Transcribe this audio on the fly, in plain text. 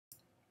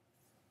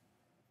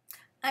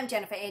I'm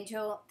Jennifer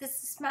Angel.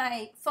 This is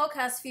my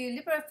forecast for you,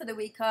 Libra, for the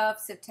week of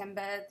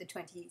September the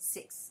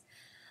 26th.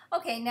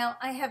 Okay, now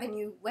I have a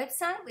new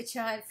website which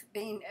I've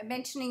been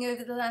mentioning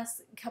over the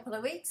last couple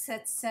of weeks.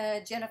 It's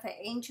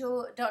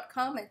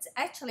jenniferangel.com. It's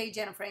actually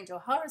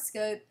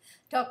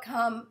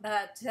jenniferangelhoroscope.com,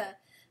 but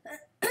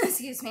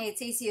excuse me,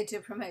 it's easier to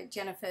promote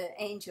Jennifer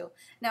Angel.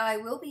 Now, I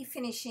will be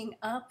finishing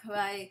up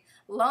my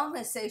long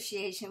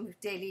association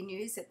with Daily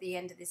News at the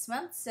end of this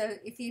month. So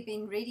if you've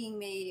been reading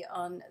me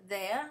on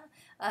there,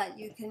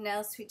 you can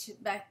now switch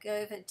it back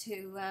over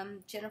to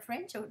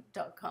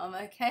jenniferangel.com,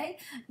 okay?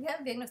 Yeah,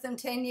 I've been with them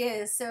 10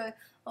 years, so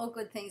all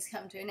good things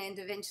come to an end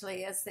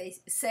eventually, as they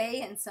say,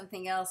 and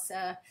something else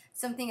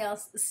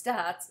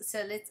starts.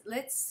 So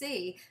let's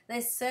see.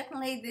 There's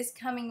certainly this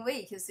coming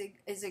week is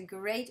a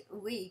great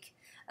week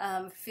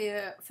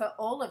for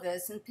all of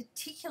us, and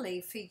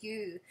particularly for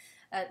you,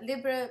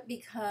 Libra,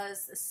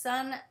 because the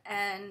Sun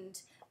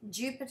and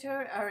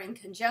Jupiter are in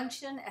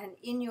conjunction and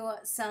in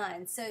your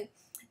sign. So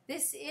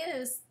this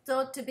is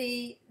thought to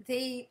be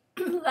the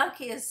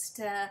luckiest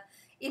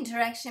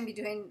interaction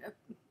between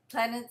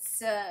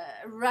planets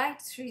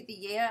right through the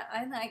year.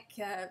 I like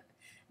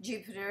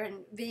Jupiter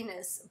and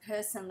Venus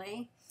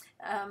personally,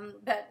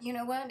 but you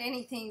know what,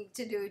 anything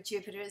to do with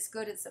Jupiter is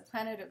good. It's a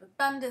planet of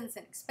abundance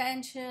and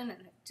expansion,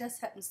 and it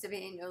just happens to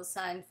be in your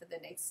sign for the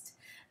next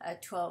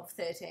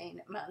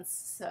 12-13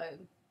 months. So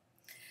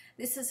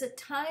this is a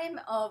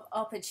time of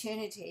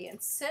opportunity, and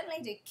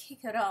certainly to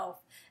kick it off.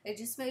 It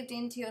just moved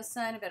into your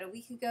sign about a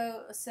week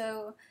ago or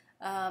so,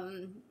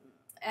 and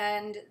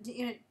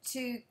you know,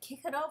 to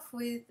kick it off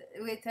with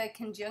a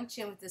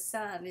conjunction with the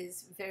Sun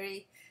is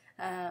very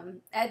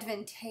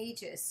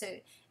advantageous. So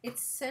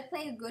it's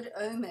certainly a good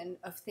omen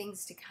of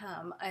things to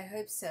come. I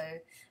hope so.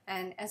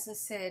 And as I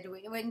said,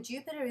 when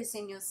Jupiter is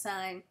in your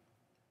sign,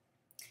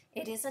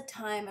 it is a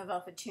time of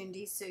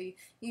opportunity, so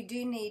you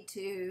do need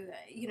to,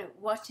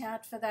 watch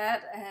out for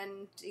that,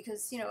 and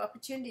because,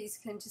 opportunities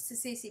can just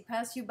as easily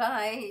pass you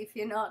by if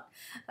you're not,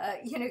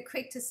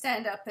 quick to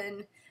stand up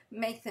and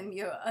make them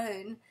your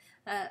own.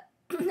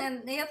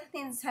 And the other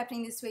thing that's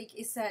happening this week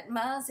is that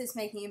Mars is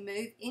making a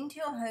move into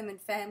your home and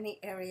family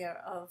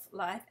area of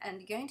life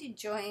and going to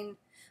join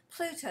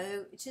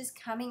Pluto, which is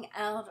coming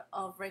out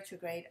of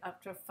retrograde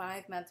after a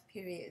 5-month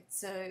period.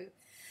 So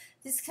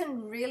this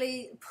can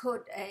really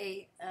put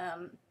a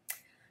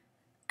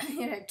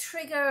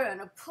trigger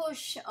and a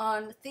push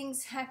on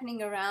things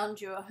happening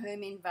around your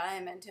home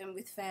environment and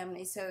with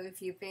family. So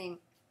if you've been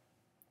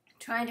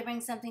trying to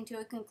bring something to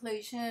a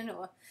conclusion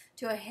or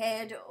to a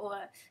head,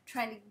 or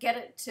trying to get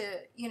it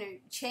to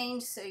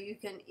change so you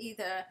can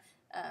either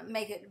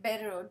make it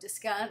better or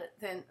discard it,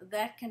 then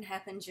that can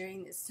happen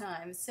during this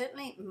time.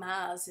 Certainly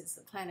Mars is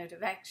the planet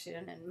of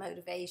action and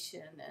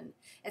motivation, and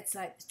it's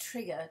like the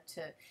trigger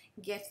to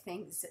get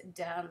things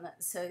done.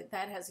 So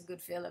that has a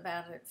good feel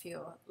about it for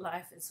your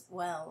life as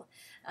well.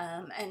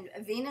 And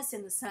Venus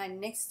in the sign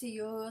next to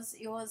yours,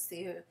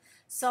 the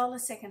solar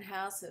second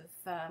house of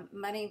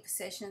money,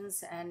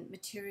 possessions, and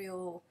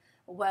material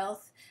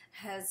wealth,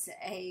 has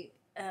a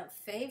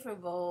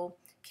favorable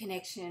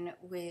connection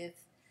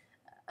with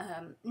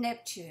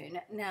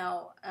Neptune.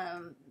 Now,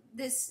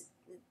 this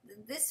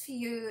for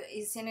you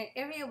is in an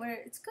area where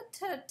it's good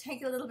to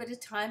take a little bit of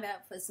time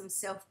out for some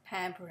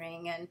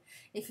self-pampering, and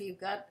if you've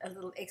got a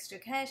little extra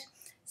cash,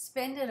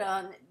 spend it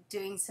on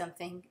doing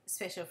something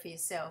special for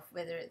yourself,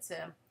 whether it's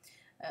a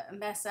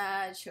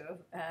massage or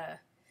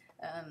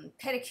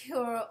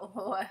pedicure,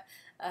 or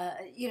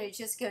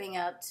just going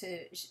out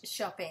to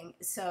shopping.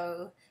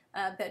 So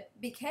but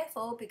be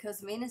careful,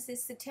 because Venus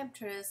is the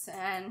temptress,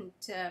 and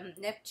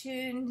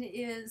Neptune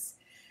is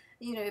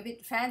a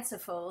bit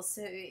fanciful.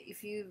 So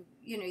if you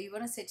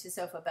want to set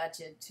yourself a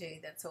budget too,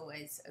 that's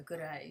always a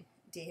good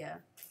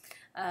idea.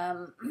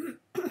 And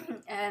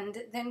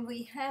then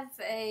we have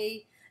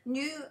a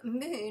new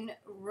moon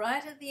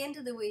right at the end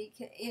of the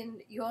week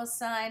in your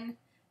sign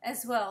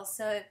as well.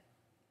 So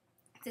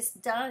this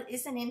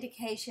is an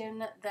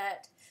indication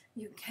that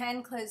you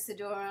can close the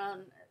door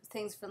on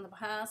things from the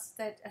past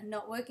that are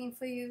not working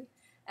for you,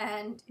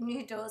 and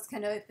new doors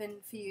can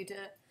open for you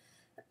to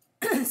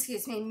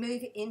excuse me,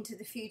 move into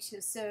the future.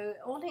 So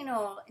all in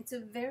all, it's a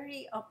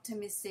very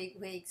optimistic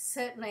week,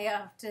 certainly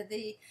after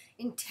the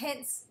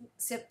intense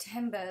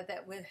September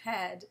that we've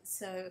had.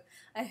 So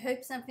I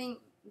hope something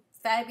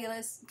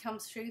fabulous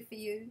comes through for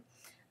you,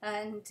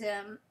 and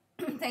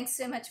thanks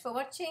so much for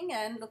watching,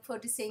 and look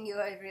forward to seeing you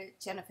over at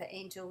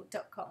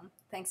jenniferangel.com.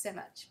 Thanks so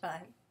much.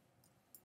 Bye.